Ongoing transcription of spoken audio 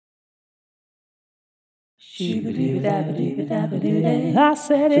I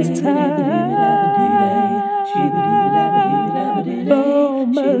said it's time for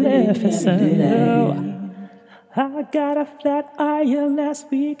Maleficent. I got a flat iron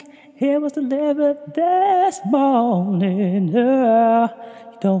last week. It was delivered this morning. You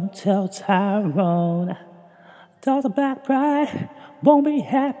don't tell Tyrone. Talk about pride. Won't be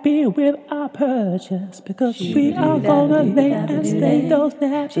happy with our purchase because we are gonna lay and stay those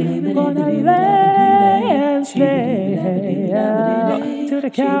naps. We're gonna lay and stay till the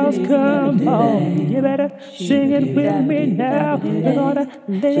cows come home. You better sing it with me now. We're gonna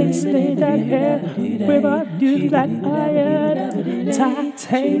lay and stay that hair with a new flat iron,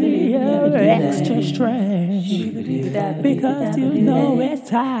 titanium extra strength because you know it's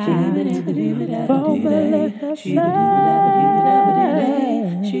time for Maleficent.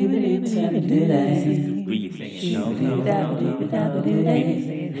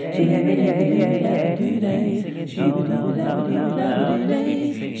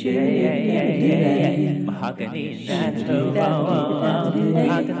 Mahogany natural,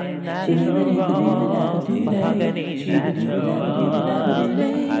 mahogany natural, mahogany natural.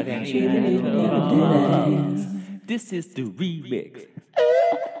 This is the remix.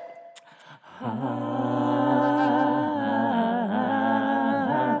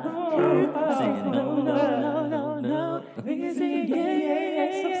 Singing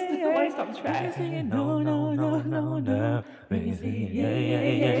no. Stop track. Singing no.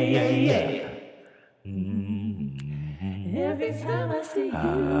 Every time I see you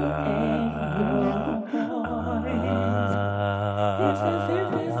and your voice, it's as if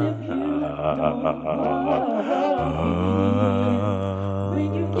you don't know. When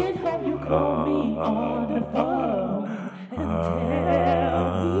you get home, you call me on the phone and tell me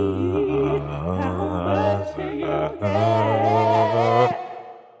how much you care.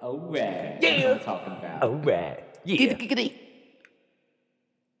 Alright, Yeah, that's what I'm talking about. alright, yeah.